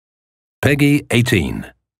PEGI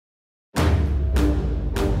 18.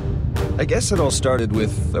 I guess it all started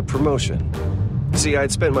with a promotion. See,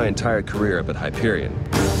 I'd spent my entire career up at Hyperion.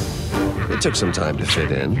 It took some time to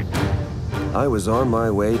fit in. I was on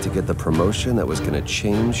my way to get the promotion that was going to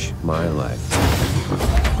change my life.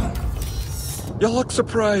 You look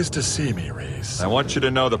surprised to see me, Reese. I want you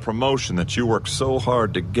to know the promotion that you worked so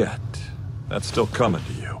hard to get, that's still coming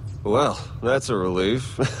to you. Well, that's a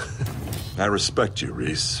relief. I respect you,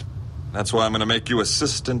 Reese. That's why I'm gonna make you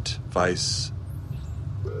assistant vice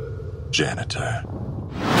janitor.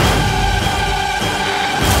 We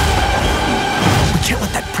can't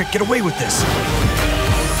let that prick get away with this.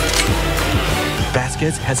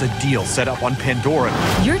 Vasquez has a deal set up on Pandora.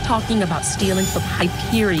 You're talking about stealing from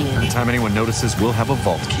Hyperion. By the time anyone notices, we'll have a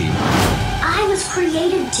vault key. I was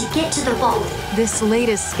created to get to the vault. This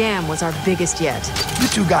latest scam was our biggest yet. You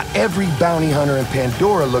two got every bounty hunter in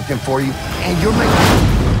Pandora looking for you, and you're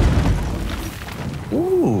making...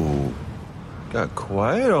 Ooh, got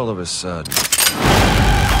quiet all of a sudden.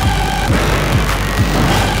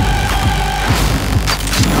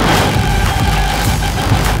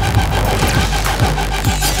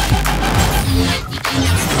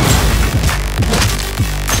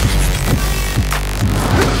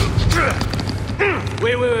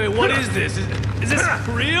 Wait, what is this? Is this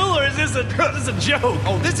real or is this a joke?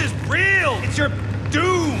 Oh, this is real! It's your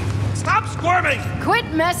doom! Stop squirming! Quit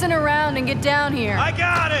messing around and get down here. I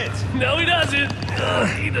got it! No, he doesn't.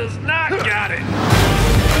 He does not got it.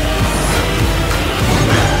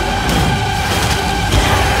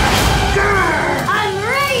 I'm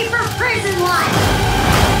ready for prison life!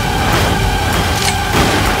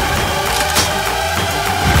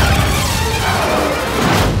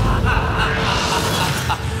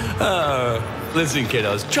 Listen,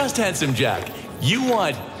 kiddos, trust Handsome Jack. You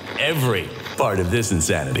want every part of this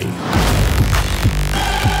insanity.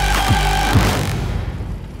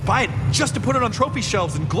 Buy it just to put it on trophy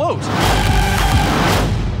shelves and gloat.